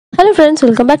Hello friends,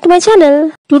 welcome back to my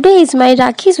channel. Today is my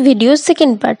Rakhi's video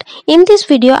second part. In this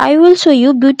video, I will show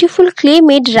you beautiful clay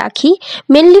made Rakhi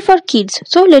mainly for kids.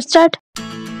 So let's start.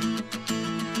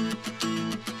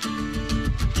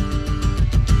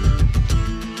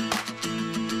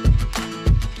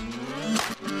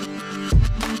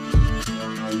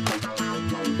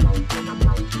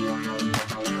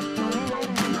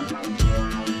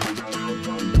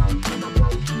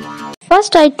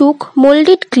 First I took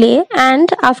molded clay and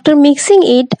after mixing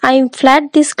it I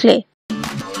flattened this clay.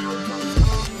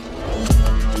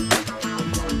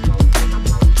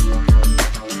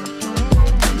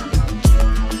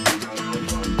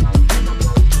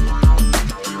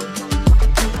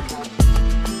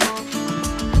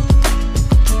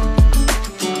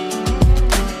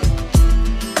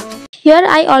 Here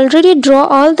I already draw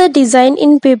all the design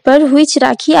in paper which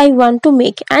Rakhi I want to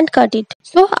make and cut it.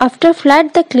 So after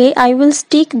flat the clay I will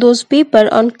stick those paper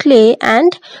on clay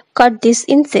and cut this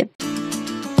in shape.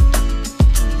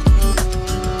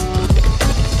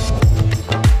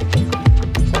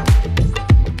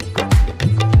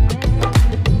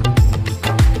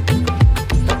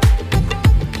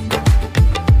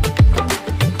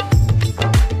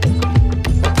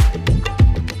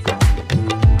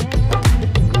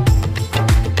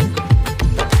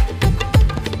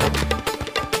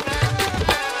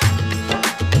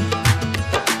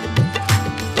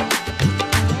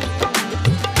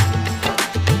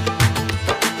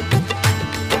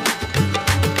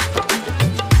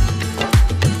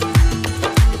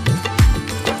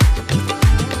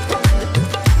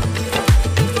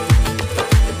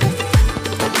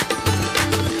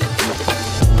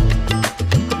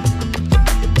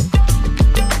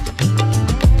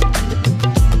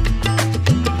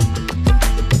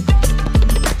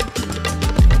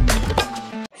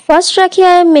 First Rakhi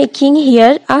I am making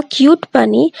here a cute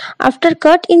bunny. After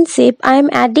cut in shape I am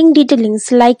adding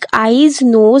detailings like eyes,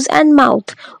 nose and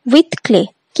mouth with clay.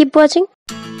 Keep watching.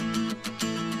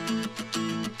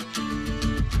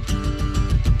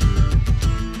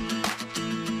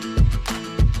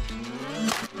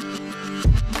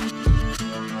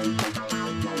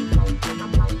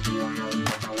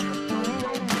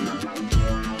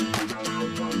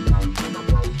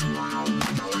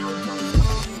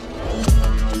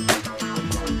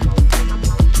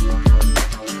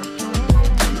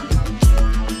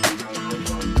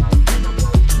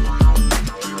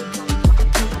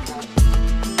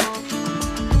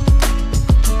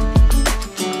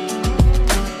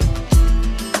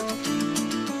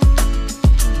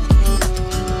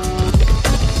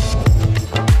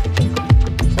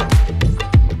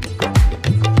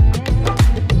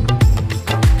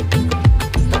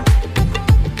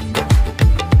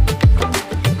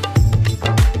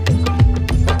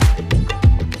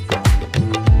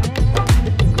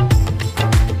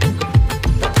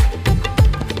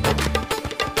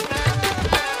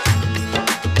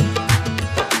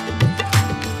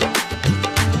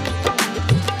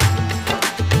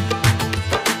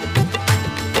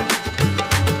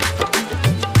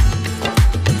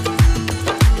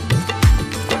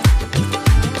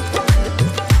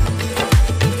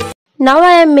 Now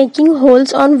I am making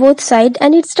holes on both sides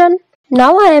and it's done.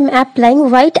 Now I am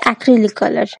applying white acrylic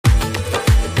color.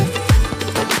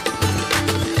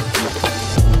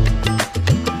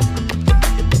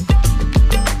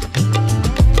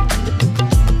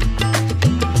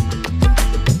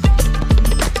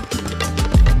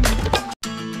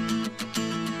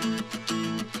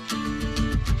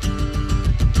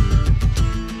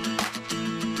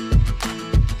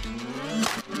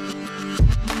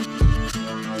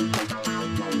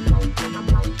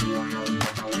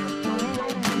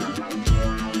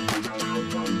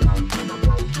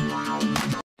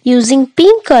 Using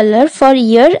pink color for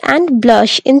ear and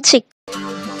blush in cheek.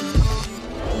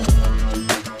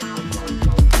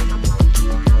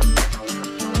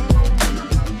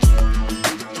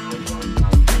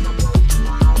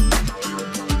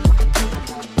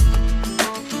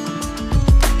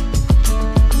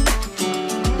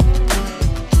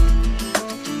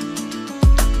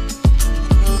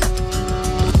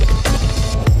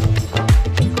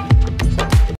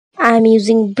 I am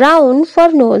using brown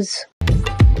for nose.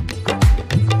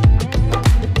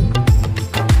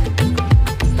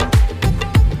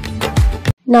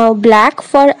 Now black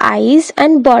for eyes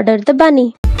and border the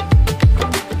bunny.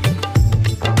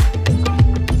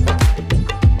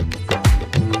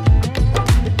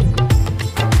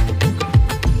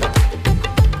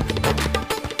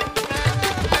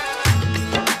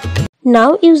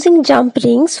 Now using jump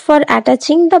rings for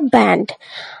attaching the band.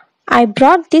 I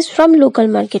brought this from local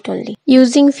market only.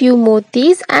 Using few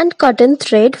motis and cotton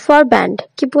thread for band.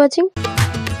 Keep watching.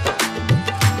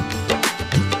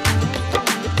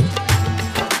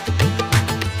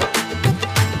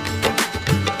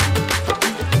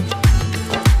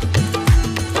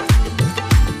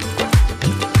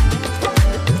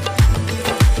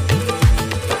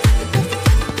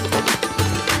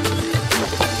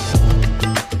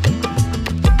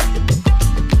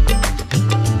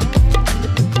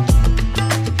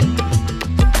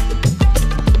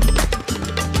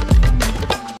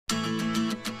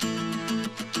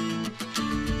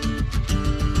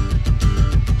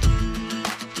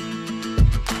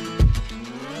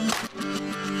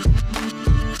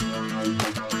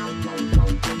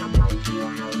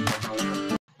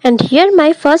 And here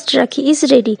my first Rakhi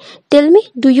is ready. Tell me,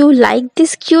 do you like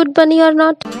this cute bunny or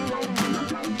not?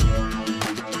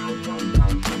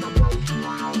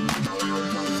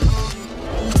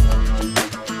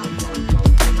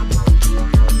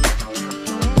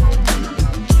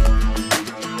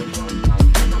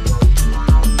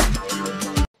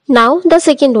 Now the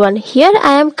second one. Here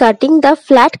I am cutting the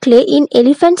flat clay in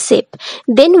elephant shape.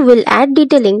 Then we'll add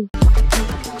detailing.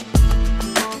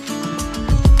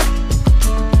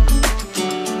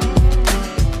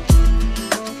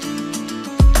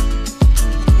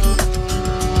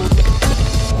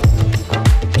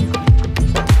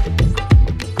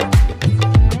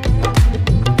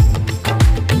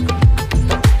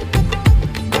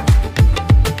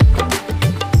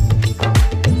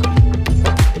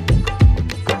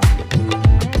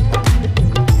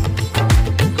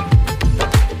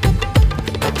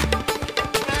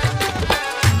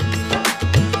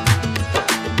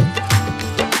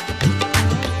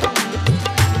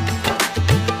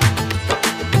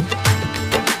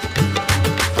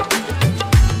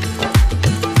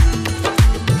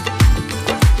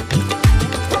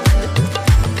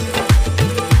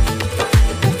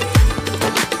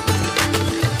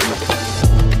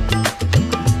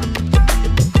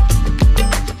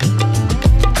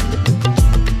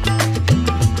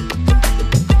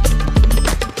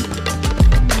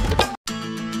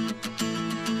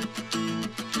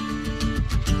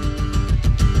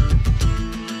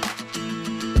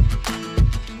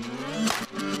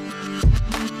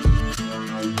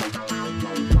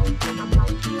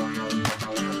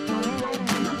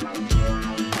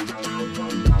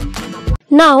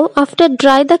 Now after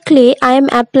dry the clay, I am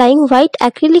applying white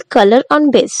acrylic color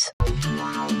on base.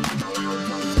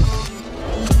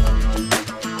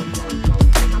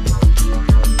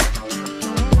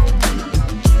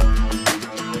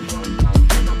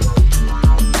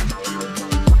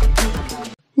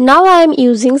 Now I am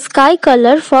using sky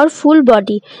color for full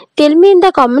body. Tell me in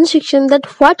the comment section that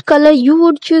what color you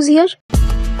would choose here.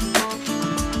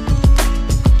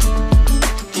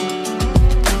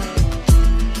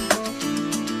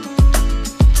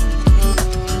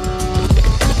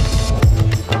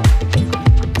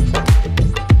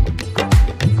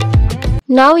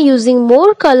 Now using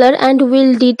more color and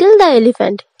we'll detail the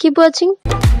elephant. Keep watching.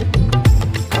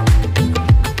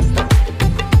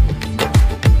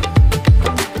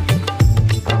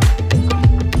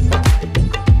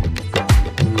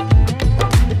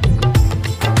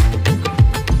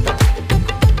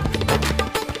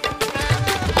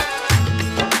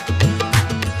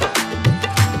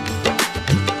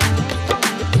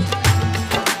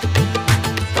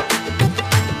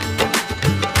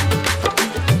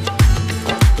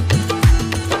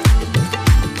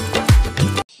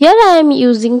 Here I am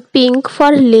using pink for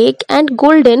leg and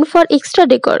golden for extra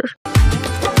decor.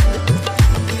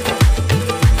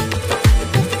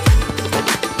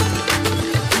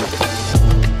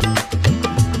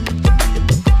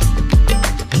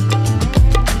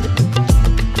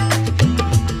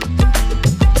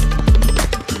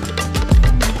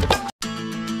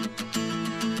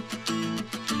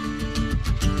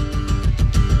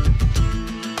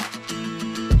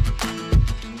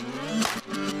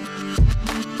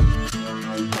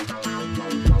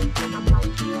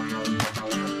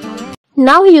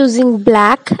 Now using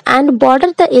black and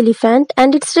border the elephant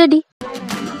and it's ready.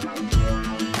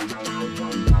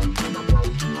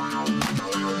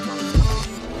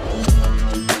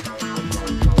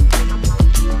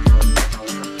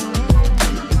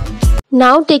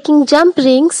 Now taking jump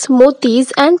rings,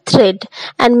 motis and thread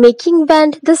and making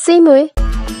band the same way.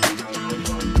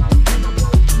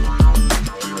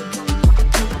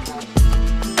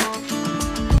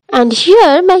 And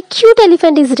here my cute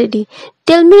elephant is ready.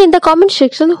 Tell me in the comment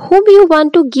section whom you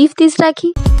want to give this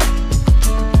Rakhi.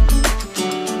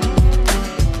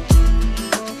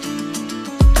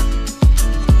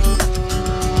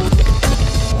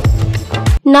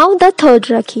 Now the third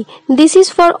Rakhi. This is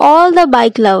for all the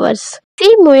bike lovers.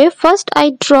 Same way, first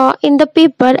I draw in the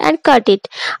paper and cut it.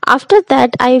 After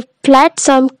that I flat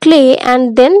some clay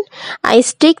and then I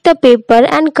stick the paper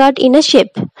and cut in a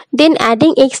shape. Then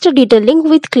adding extra detailing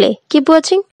with clay. Keep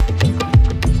watching.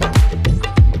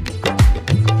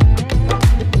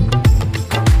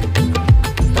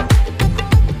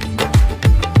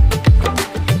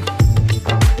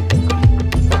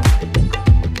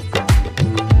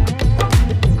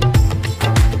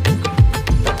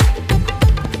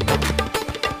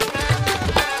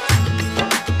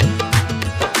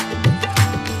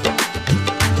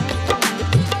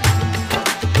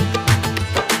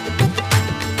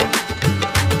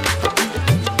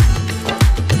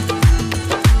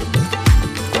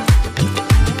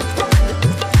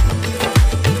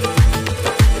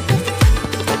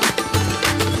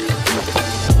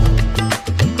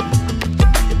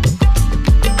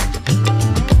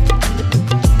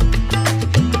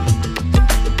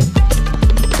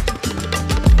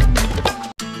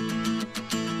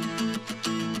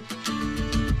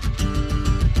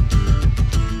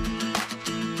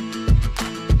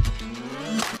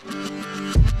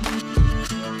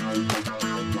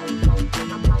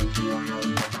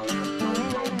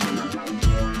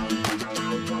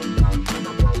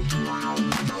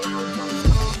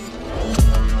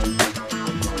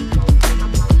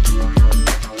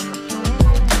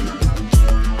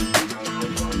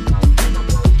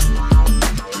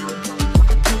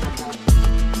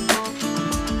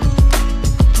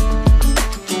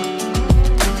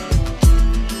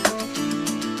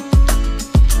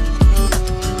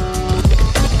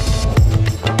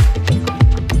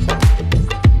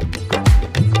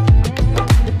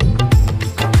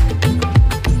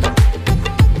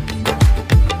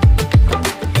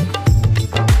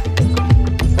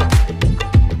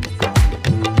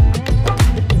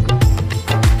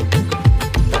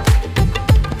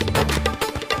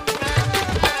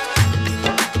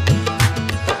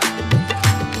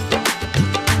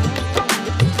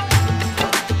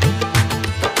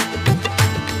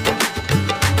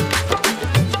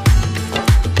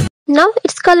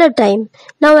 color time.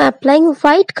 Now applying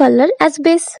white color as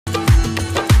base.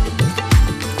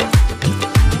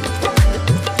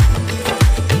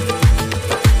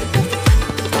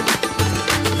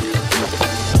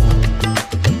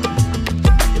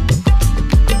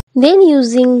 Then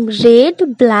using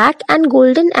red, black and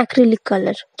golden acrylic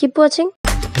color. Keep watching.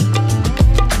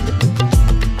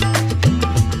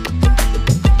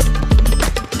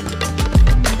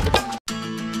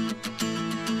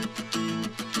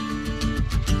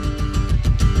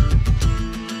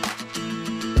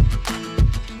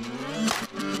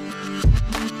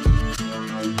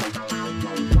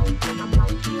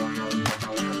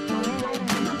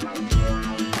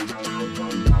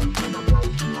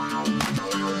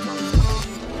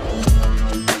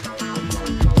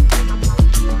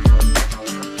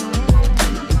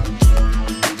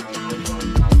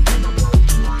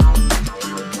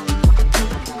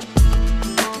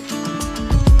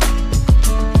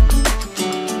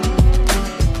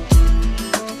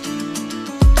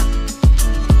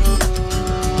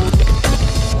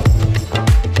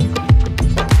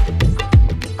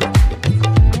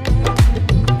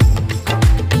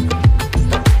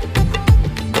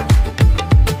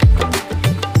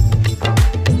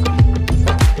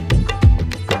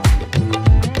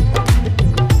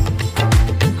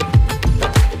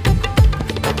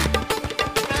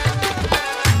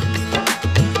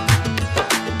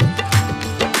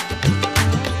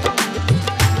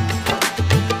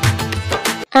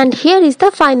 And here is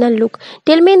the final look.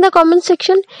 Tell me in the comment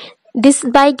section, this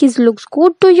bike looks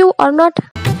good to you or not?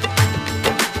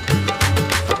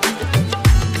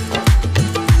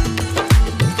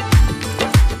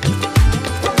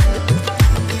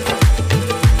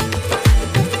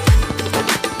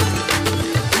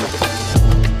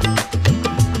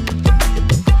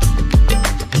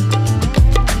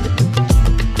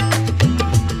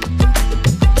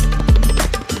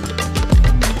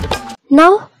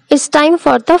 Now it's time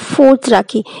for the fourth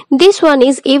Rakhi. This one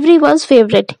is everyone's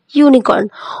favorite, unicorn.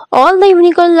 All the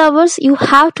unicorn lovers, you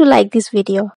have to like this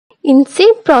video. In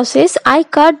same process, I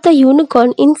cut the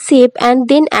unicorn in shape and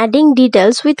then adding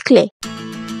details with clay.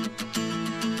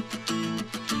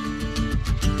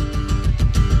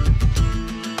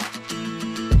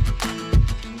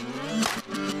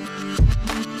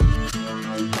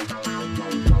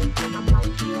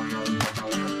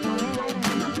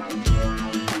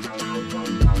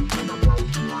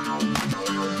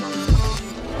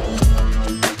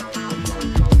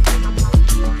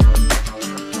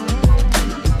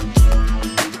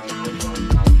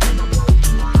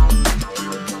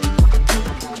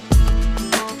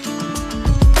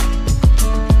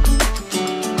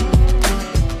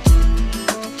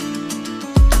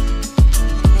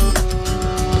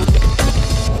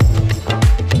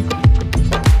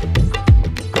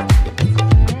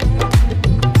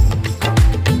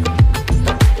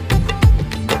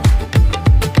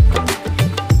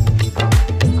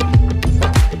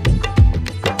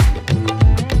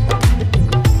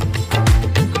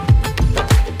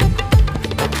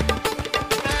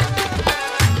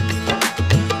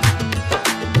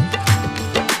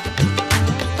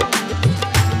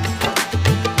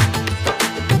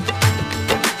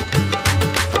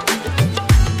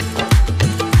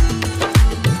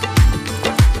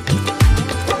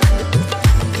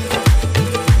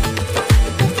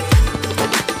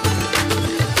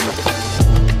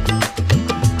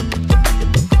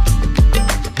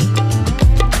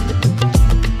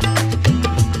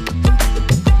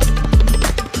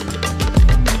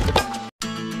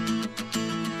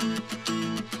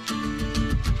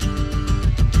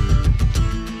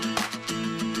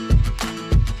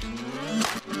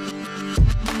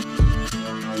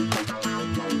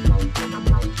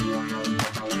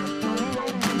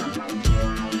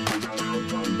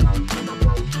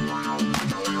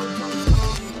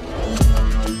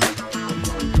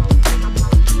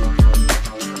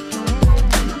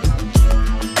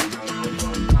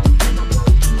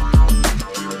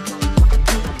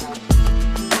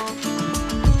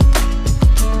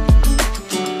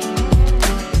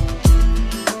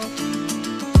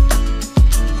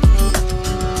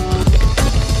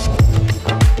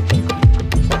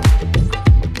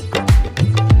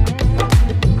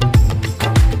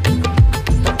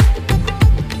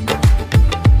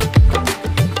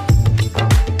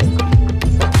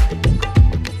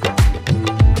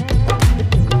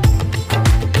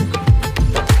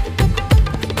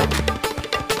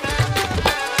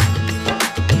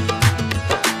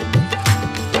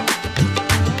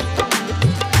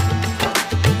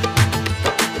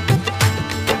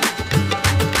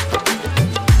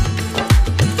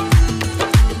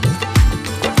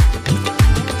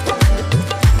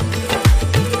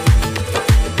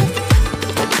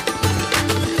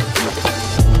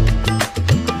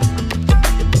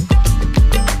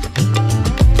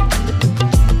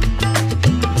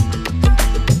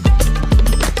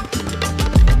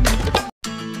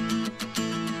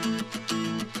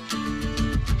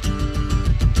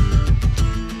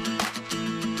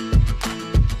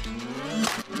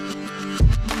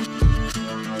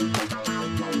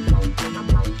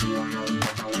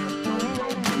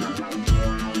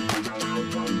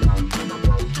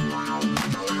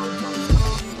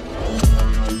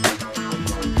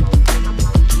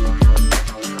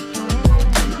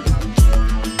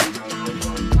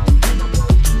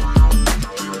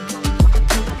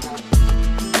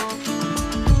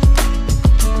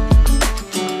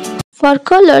 For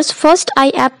colors, first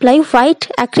I apply white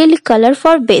acrylic color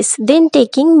for base, then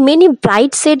taking many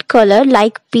bright shade color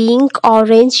like pink,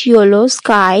 orange, yellow,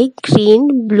 sky,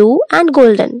 green, blue and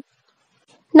golden.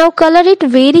 Now color it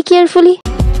very carefully.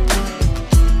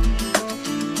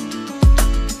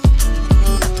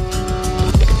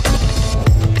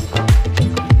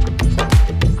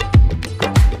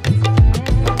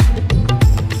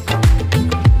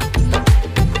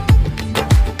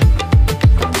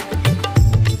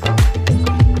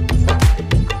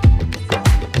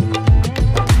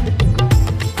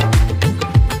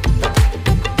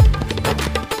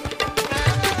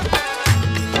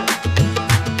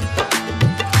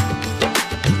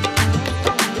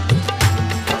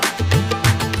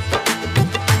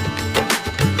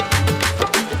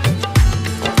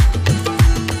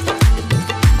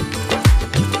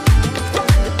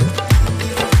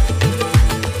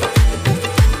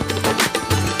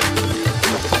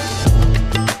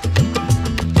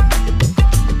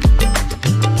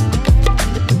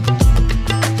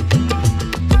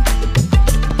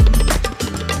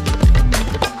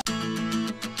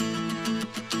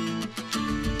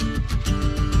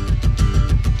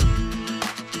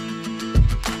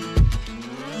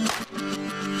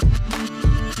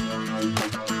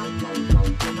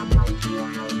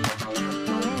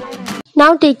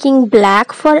 Now taking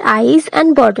black for eyes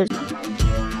and border.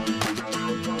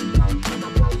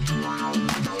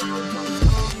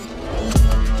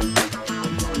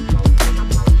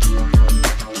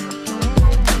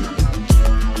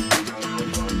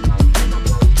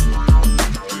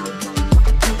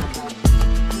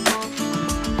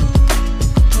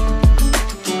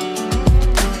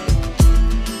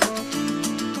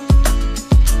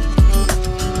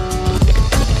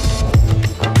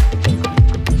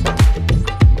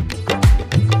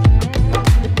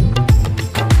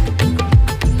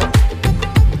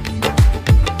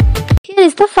 Here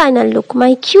is the final look.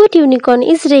 My cute unicorn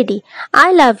is ready.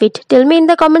 I love it. Tell me in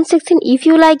the comment section if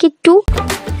you like it too.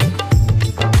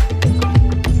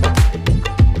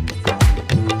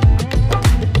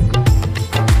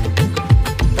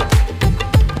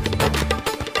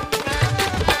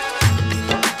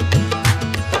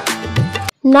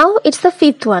 Now it's the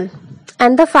fifth one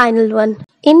and the final one.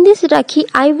 In this Rakhi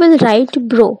I will write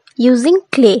bro using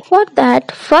clay. For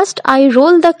that first I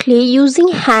roll the clay using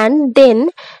hand,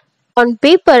 then on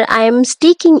paper I am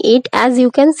sticking it as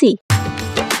you can see.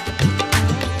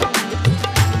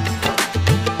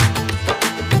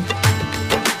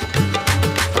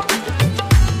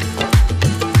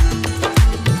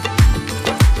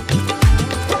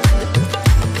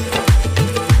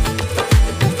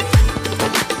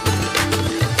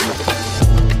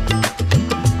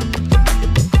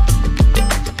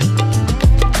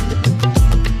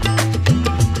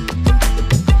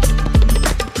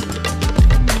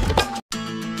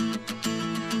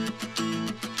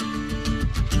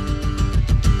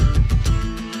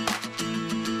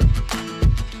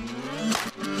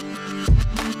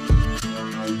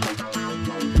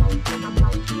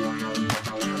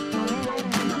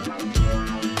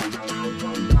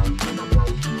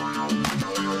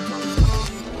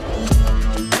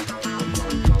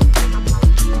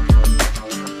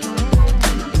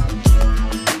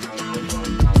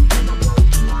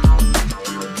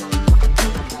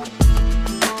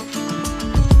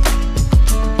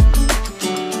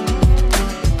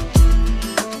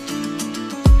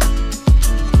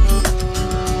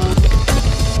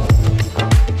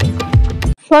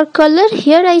 For color,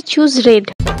 here I choose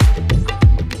red.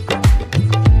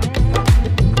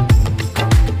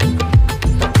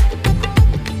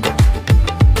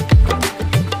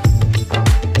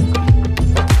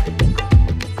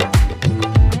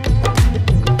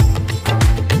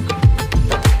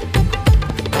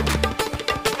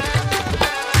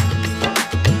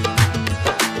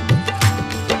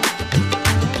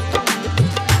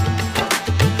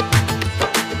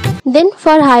 Then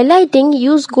for highlighting,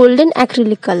 use golden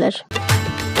acrylic color.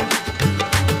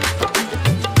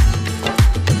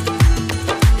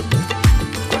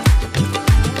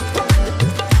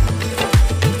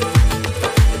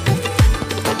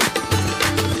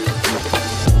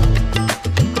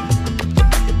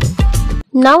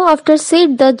 Now after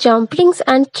set the jump rings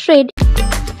and thread,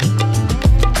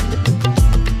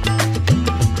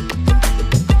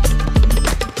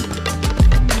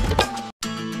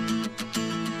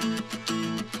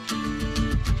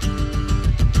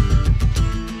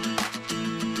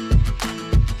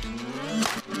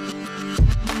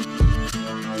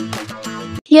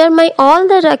 Here my all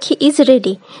the Rakhi is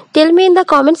ready. Tell me in the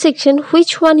comment section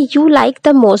which one you like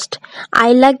the most.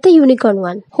 I like the unicorn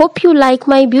one. Hope you like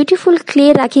my beautiful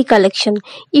clay Rakhi collection.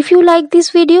 If you like this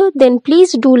video, then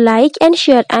please do like and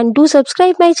share and do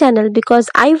subscribe my channel because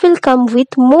I will come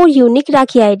with more unique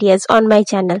Rakhi ideas on my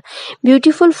channel.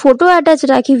 Beautiful photo attached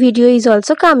Rakhi video is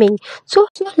also coming. So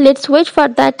let's wait for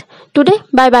that. Today,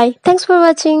 bye bye. Thanks for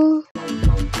watching.